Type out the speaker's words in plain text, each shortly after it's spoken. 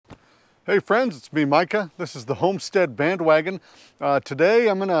Hey friends, it's me Micah. This is the Homestead bandwagon. Today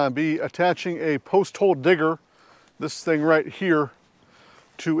I'm going to be attaching a post hole digger, this thing right here,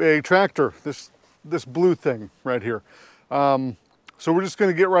 to a tractor, this blue thing right here. So we're just going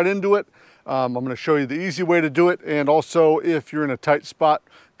to get right into it. I'm going to show you the easy way to do it, and also if you're in a tight spot,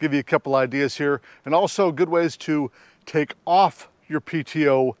 give you a couple ideas here, and also good ways to take off your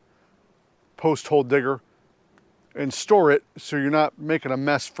PTO post hole digger and store it so you're not making a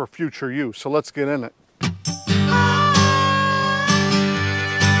mess for future use. So let's get in it.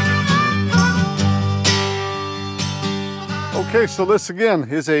 Okay, so this again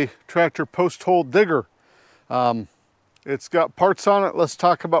is a tractor post hole digger. It's got parts on it. Let's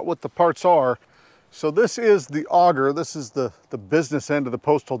talk about what the parts are. So this is the auger. This is the business end of the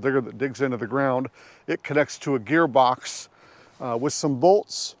post hole digger that digs into the ground. It connects to a gearbox with some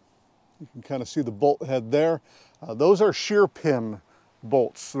bolts. You can kind of see the bolt head there. Those are shear pin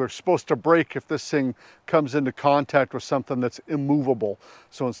bolts. So they're supposed to break if this thing comes into contact with something that's immovable.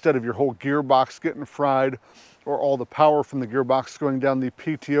 So instead of your whole gearbox getting fried or all the power from the gearbox going down the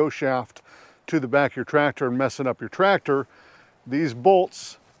PTO shaft to the back of your tractor and messing up your tractor, these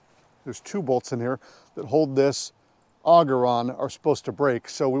bolts, there's two bolts in here that hold this auger on, are supposed to break.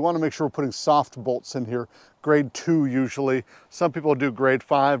 So we want to make sure we're putting soft bolts in here, grade 2 usually. Some people do grade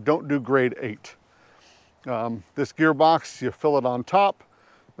 5, don't do grade 8. This gearbox, you fill it on top.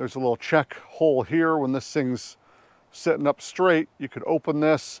 There's a little check hole here. When this thing's sitting up straight, you could open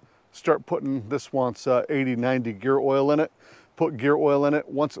this, start putting, this wants 80-90 gear oil in it. Put gear oil in it.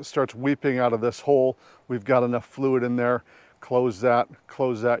 Once it starts weeping out of this hole, we've got enough fluid in there. Close that,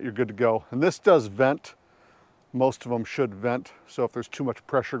 you're good to go. And this does vent. Most of them should vent. So if there's too much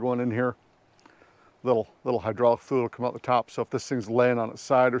pressure going in here, little hydraulic fluid will come out the top. So if this thing's laying on its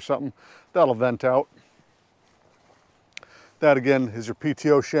side or something, that'll vent out. That again is your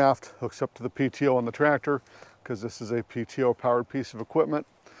PTO shaft, hooks up to the PTO on the tractor because this is a PTO powered piece of equipment.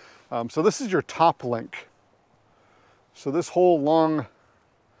 So this is your top link. So this whole long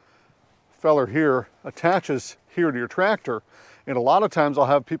feller here attaches here to your tractor. And a lot of times I'll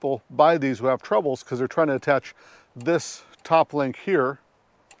have people buy these who have troubles because they're trying to attach this top link here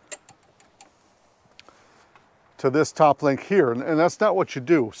to this top link here. And that's not what you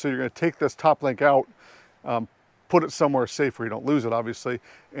do. So you're going to take this top link out, put it somewhere safe where you don't lose it, obviously,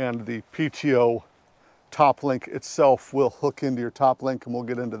 and the PTO top link itself will hook into your top link, and we'll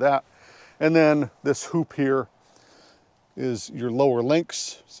get into that. And then this hoop here is your lower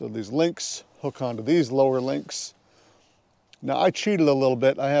links. So these links hook onto these lower links. Now I cheated a little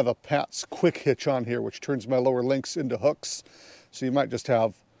bit. I have a Pat's quick hitch on here, which turns my lower links into hooks. So you might just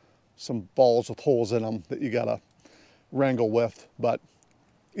have some balls with holes in them that you gotta wrangle with, but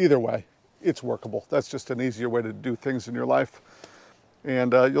either way, it's workable. That's just an easier way to do things in your life.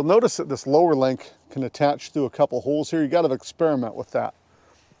 And you'll notice that this lower link can attach through a couple holes here. You got to experiment with that.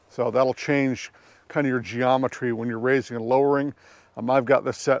 So that'll change kind of your geometry when you're raising and lowering. I've got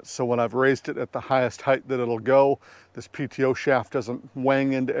this set so when I've raised it at the highest height that it'll go, this PTO shaft doesn't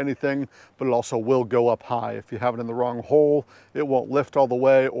wang into anything, but it also will go up high. If you have it in the wrong hole, it won't lift all the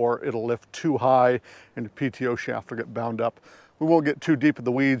way, or it'll lift too high and the PTO shaft will get bound up. We won't get too deep in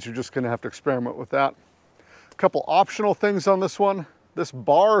the weeds. You're just going to have to experiment with that. A couple optional things on this one. This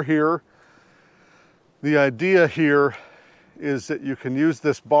bar here, the idea here is that you can use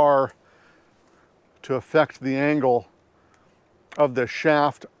this bar to affect the angle of the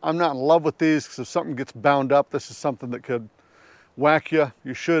shaft. I'm not in love with these because if something gets bound up, this is something that could whack you.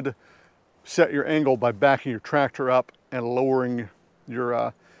 You should set your angle by backing your tractor up and lowering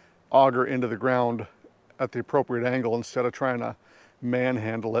your auger into the ground at the appropriate angle instead of trying to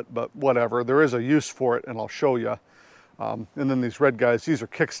manhandle it, but whatever. There is a use for it, and I'll show you. And then these red guys, these are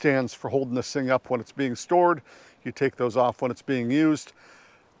kickstands for holding this thing up when it's being stored. You take those off when it's being used.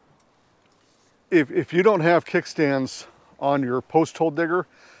 If you don't have kickstands on your post hole digger,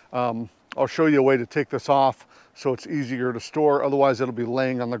 I'll show you a way to take this off so it's easier to store. Otherwise it'll be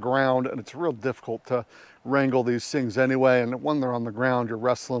laying on the ground, and it's real difficult to wrangle these things anyway, and when they're on the ground you're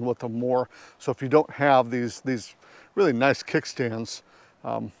wrestling with them more. So if you don't have these really nice kickstands,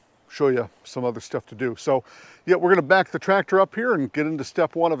 show you some other stuff to do. So yeah, we're going to back the tractor up here and get into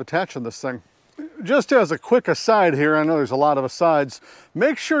step 1 of attaching this thing. Just as a quick aside here, I know there's a lot of asides,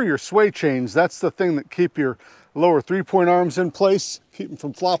 make sure your sway chains, that's the thing that keep your lower 3-point arms in place, keep them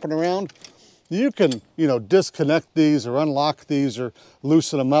from flopping around. You can, disconnect these or unlock these or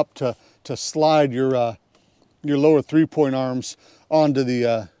loosen them up to slide your lower 3-point arms onto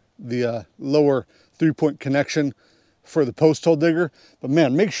the lower 3-point connection for the post hole digger. But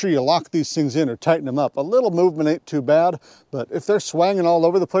man, make sure you lock these things in or tighten them up. A little movement ain't too bad, but if they're swanging all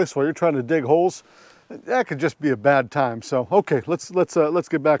over the place while you're trying to dig holes, that could just be a bad time. So, okay, let's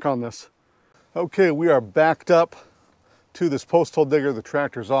get back on this. Okay, we are backed up to this post hole digger. The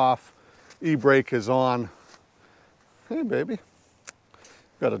tractor's off, e-brake is on. Hey, baby.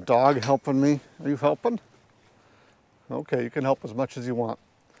 Got a dog helping me. Are you helping? Okay, you can help as much as you want.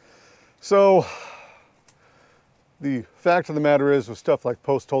 So, the fact of the matter is with stuff like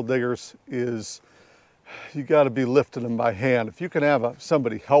post hole diggers is you got to be lifting them by hand. If you can have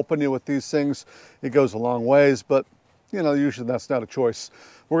somebody helping you with these things, it goes a long ways, but you know, usually that's not a choice.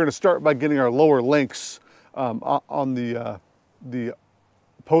 We're going to start by getting our lower links on the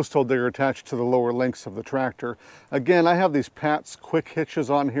post hole digger attached to the lower links of the tractor. Again, I have these Pat's quick hitches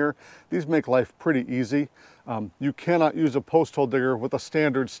on here. These make life pretty easy. You cannot use a post hole digger with a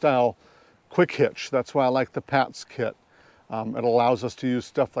standard style quick hitch. That's why I like the Pat's kit. It allows us to use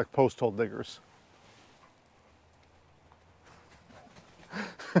stuff like post hole diggers.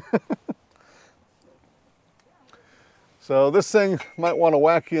 So this thing might want to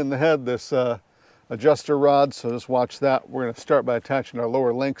whack you in the head, this adjuster rod, so just watch that. We're going to start by attaching our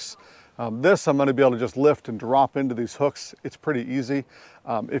lower links. This I'm going to be able to just lift and drop into these hooks. It's pretty easy.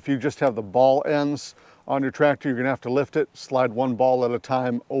 If you just have the ball ends on your tractor, you're going to have to lift it, slide one ball at a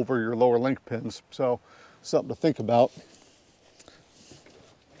time over your lower link pins. So something to think about.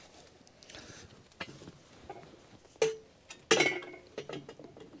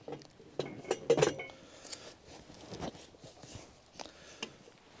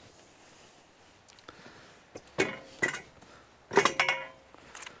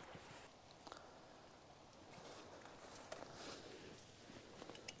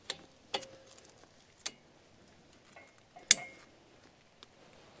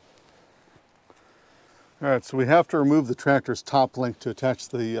 All right, so we have to remove the tractor's top link to attach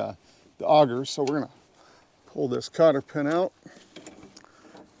the auger. So we're gonna pull this cotter pin out,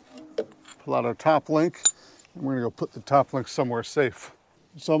 pull out our top link, and we're gonna go put the top link somewhere safe.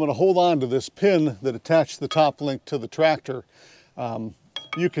 So I'm gonna hold on to this pin that attached the top link to the tractor.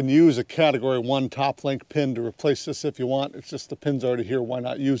 You can use a category 1 top link pin to replace this if you want. It's just the pin's already here, why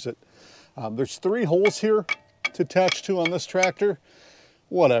not use it? There's 3 holes here to attach to on this tractor.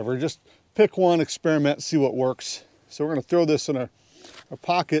 Whatever, just pick one, experiment, see what works. So we're going to throw this in our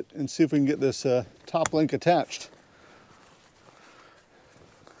pocket and see if we can get this top link attached.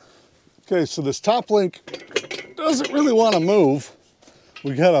 Okay, so this top link doesn't really want to move.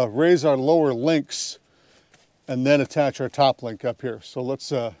 We got to raise our lower links and then attach our top link up here. So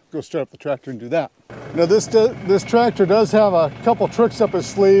let's go start up the tractor and do that. Now this tractor does have a couple tricks up its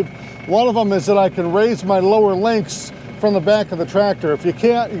sleeve. One of them is that I can raise my lower links from the back of the tractor. If you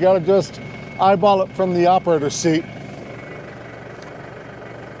can't, you got to just eyeball it from the operator's seat.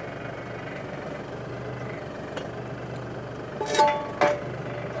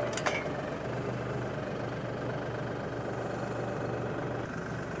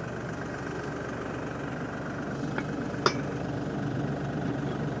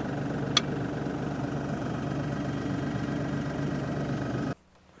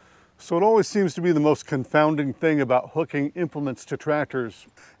 So it always seems to be the most confounding thing about hooking implements to tractors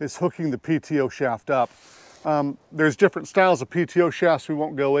is hooking the PTO shaft up. There's different styles of PTO shafts, we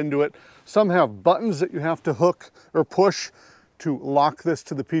won't go into it. Some have buttons that you have to hook or push to lock this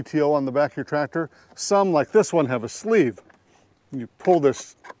to the PTO on the back of your tractor. Some, like this one, have a sleeve. You pull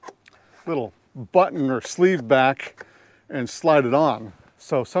this little button or sleeve back and slide it on.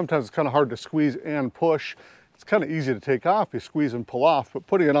 So sometimes it's kind of hard to squeeze and push. It's kind of easy to take off, you squeeze and pull off, but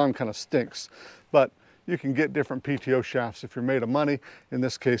putting it on kind of stinks. But you can get different PTO shafts if you're made of money. In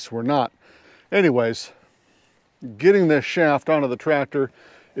this case, we're not. Anyways, getting this shaft onto the tractor,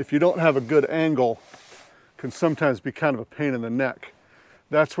 if you don't have a good angle, can sometimes be kind of a pain in the neck.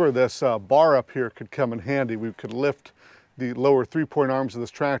 That's where this bar up here could come in handy. We could lift the lower 3-point arms of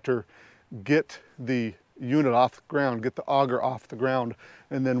this tractor, get the unit off the ground, get the auger off the ground,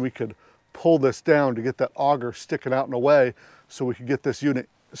 and then we could pull this down to get that auger sticking out and away so we can get this unit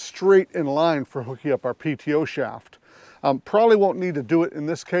straight in line for hooking up our PTO shaft. Probably won't need to do it in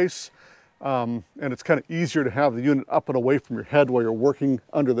this case, and it's kind of easier to have the unit up and away from your head while you're working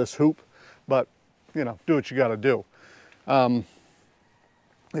under this hoop, but you know, do what you got to do.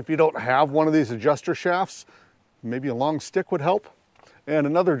 If you don't have one of these adjuster shafts, maybe a long stick would help. And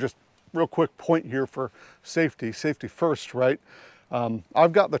another just real quick point here for safety first, right?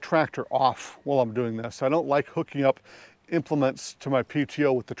 I've got the tractor off while I'm doing this. I don't like hooking up implements to my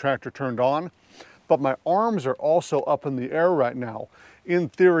PTO with the tractor turned on, but my arms are also up in the air right now. in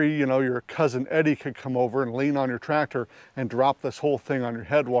theory, you know, your cousin Eddie could come over and lean on your tractor and drop this whole thing on your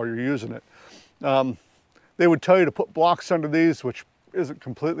head while you're using it. They would tell you to put blocks under these, which isn't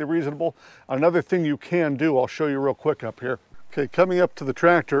completely reasonable. Another thing you can do, I'll show you real quick up here. Okay, coming up to the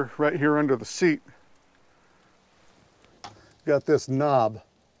tractor, right here under the seat, got this knob.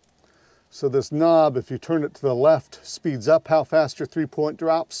 So this knob, if you turn it to the left, speeds up how fast your 3-point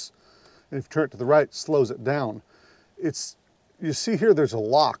drops. And if you turn it to the right, slows it down. You see here, there's a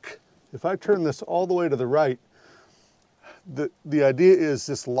lock. If I turn this all the way to the right, the idea is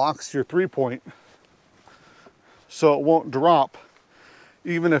this locks your 3-point so it won't drop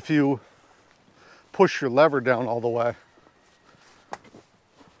even if you push your lever down all the way.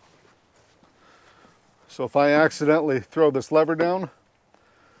 So if I accidentally throw this lever down,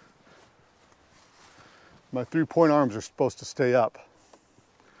 my 3-point arms are supposed to stay up.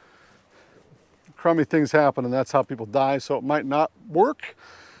 Crummy things happen, and that's how people die, so it might not work,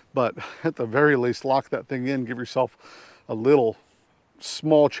 but at the very least, lock that thing in, give yourself a little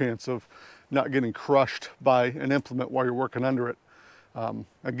small chance of not getting crushed by an implement while you're working under it.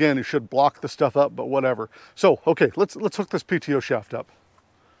 Again, you should block the stuff up, but whatever. So, okay, let's hook this PTO shaft up.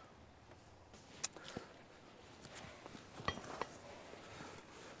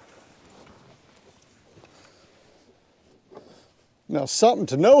 Now, something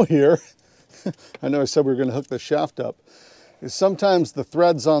to know here, I know I said we were going to hook the shaft up, is sometimes the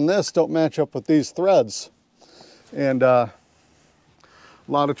threads on this don't match up with these threads. And a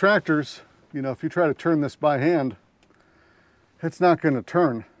lot of tractors, you know, if you try to turn this by hand, it's not going to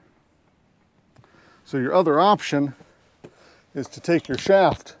turn. So your other option is to take your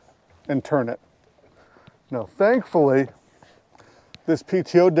shaft and turn it. Now, thankfully, this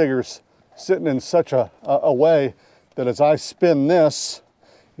PTO digger's sitting in such a way that as I spin this,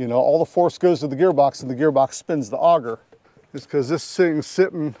 you know, all the force goes to the gearbox and the gearbox spins the auger. It's because this thing's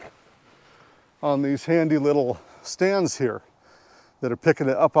sitting on these handy little stands here that are picking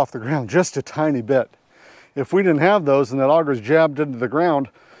it up off the ground just a tiny bit. If we didn't have those and that auger's jabbed into the ground,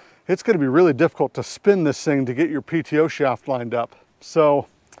 it's going to be really difficult to spin this thing to get your PTO shaft lined up. So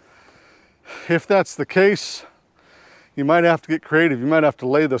if that's the case, you might have to get creative. You might have to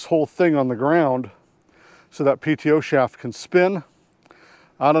lay this whole thing on the ground so that PTO shaft can spin.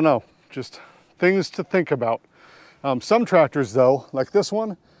 I don't know, just things to think about. Some tractors though, like this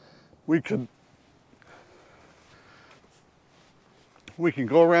one, we can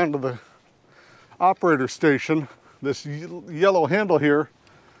go around to the operator station. This yellow handle here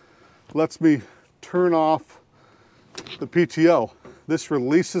lets me turn off the PTO. This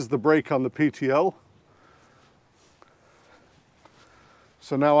releases the brake on the PTO.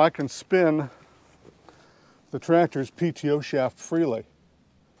 So now I can spin the tractor's PTO shaft freely.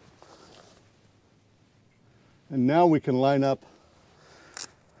 And now we can line up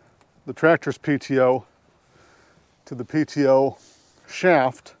the tractor's PTO to the PTO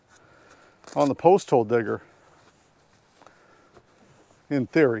shaft on the post hole digger, in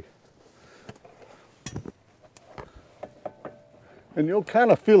theory. And you'll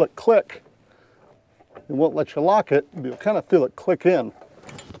kind of feel it click. It won't let you lock it, but you'll kind of feel it click in.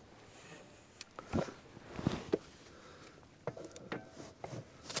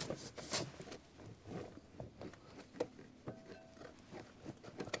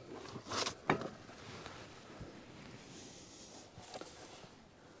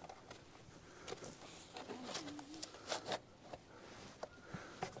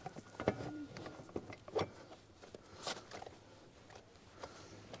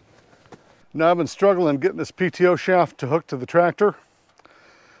 Now I've been struggling getting this PTO shaft to hook to the tractor.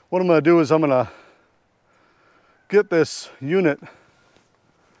 What I'm going to do is I'm going to get this unit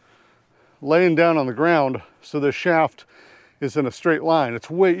laying down on the ground so the shaft is in a straight line. It's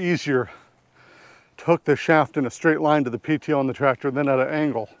way easier to hook the shaft in a straight line to the PTO on the tractor than at an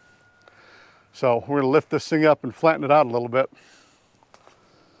angle. So we're going to lift this thing up and flatten it out a little bit.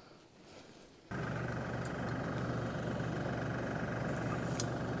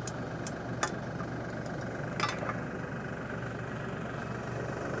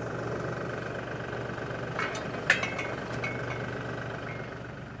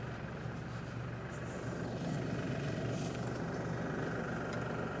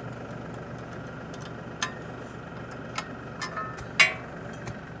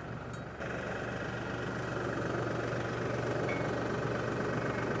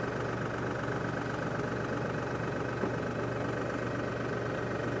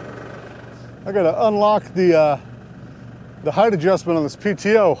 I gotta unlock the height adjustment on this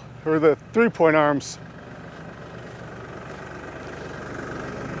PTO, or the 3-point arms.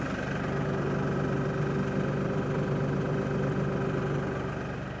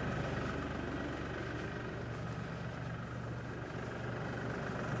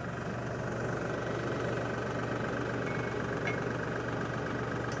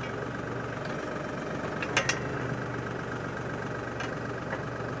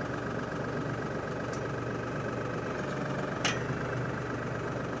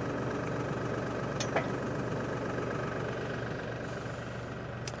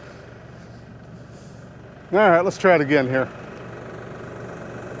 All right, let's try it again here.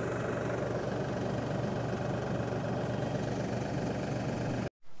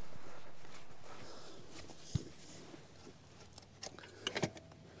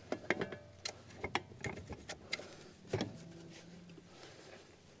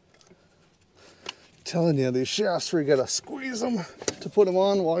 Telling you, these shafts where you gotta squeeze them to put them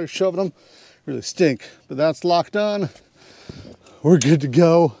on while you're shoving them really stink. But that's locked on. We're good to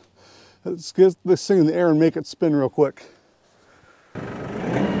go. Let's get this thing in the air and make it spin real quick.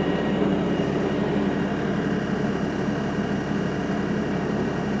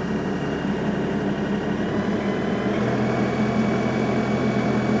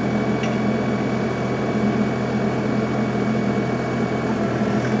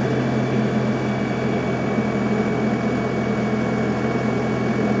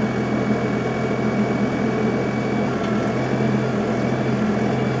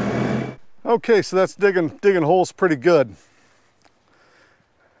 Okay, so that's digging holes pretty good.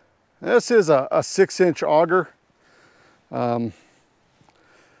 This is a 6-inch auger. They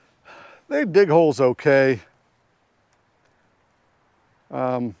dig holes okay.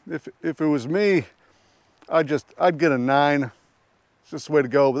 If it was me, I'd get a 9. It's just the way to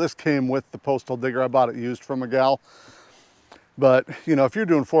go. But this came with the postal digger. I bought it used from a gal. But you know, if you're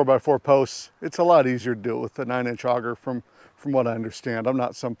doing 4x4 posts, it's a lot easier to do it with a 9-inch auger from what I understand. I'm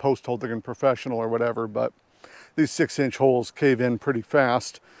not some post hole digging professional or whatever, but these 6-inch holes cave in pretty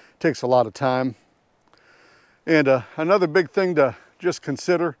fast. It takes a lot of time. And another big thing to just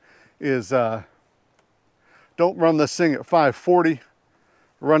consider is don't run this thing at 540,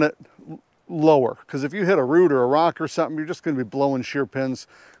 run it lower. Because if you hit a root or a rock or something, you're just gonna be blowing shear pins,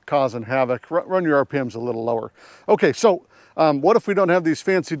 causing havoc. Run your RPMs a little lower. Okay, so what if we don't have these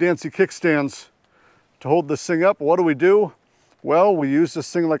fancy dancy kickstands to hold this thing up? What do? Well, we use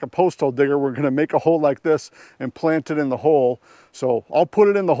this thing like a post hole digger. We're gonna make a hole like this and plant it in the hole. So I'll put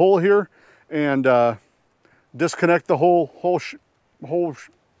it in the hole here and disconnect the whole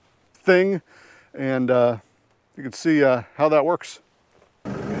thing, and you can see how that works.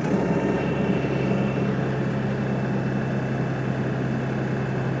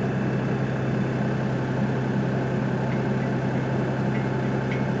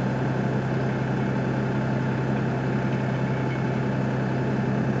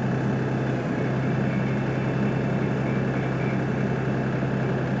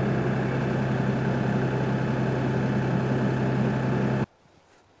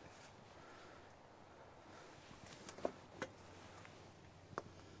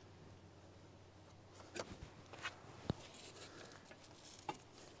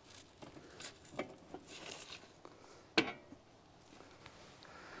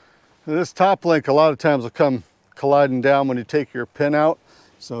 This top link a lot of times will come colliding down when you take your pin out,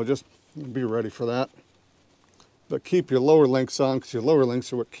 so just be ready for that. But keep your lower links on, because your lower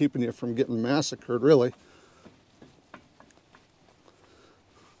links are what keeping you from getting massacred, really.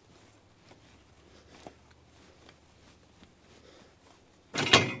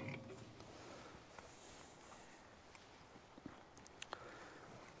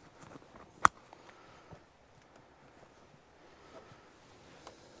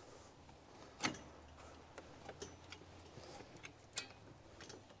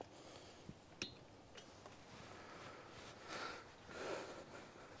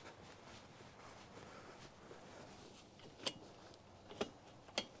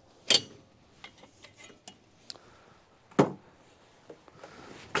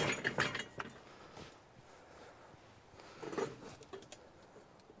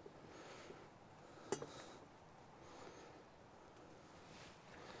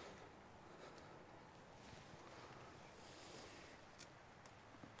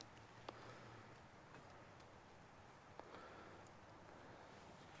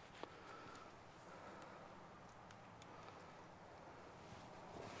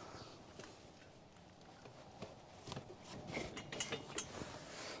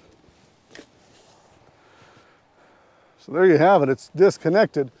 So there you have it. It's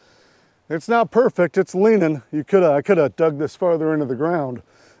disconnected. It's not perfect. It's leaning. I could have dug this farther into the ground,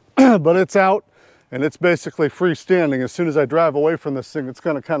 but it's out and it's basically freestanding. As soon as I drive away from this thing, it's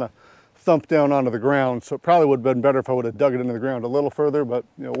going to kind of thump down onto the ground. So it probably would have been better if I would have dug it into the ground a little further, but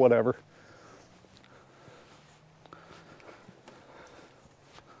you know, whatever.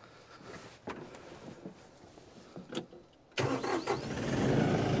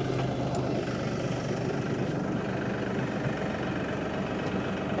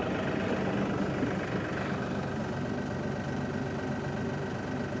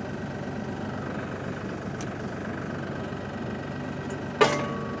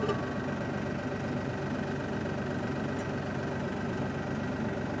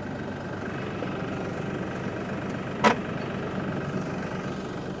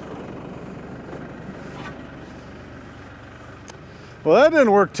 Well, that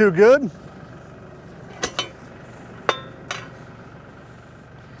didn't work too good.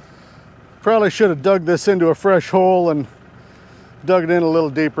 Probably should have dug this into a fresh hole and dug it in a little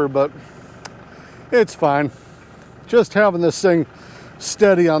deeper, but it's fine. Just having this thing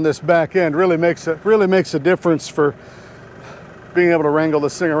steady on this back end really makes a difference for being able to wrangle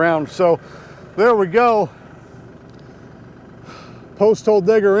this thing around. So there we go. Post hole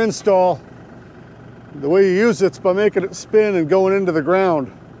digger install. The way you use it's by making it spin and going into the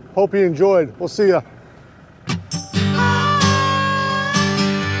ground. Hope you enjoyed. We'll see ya.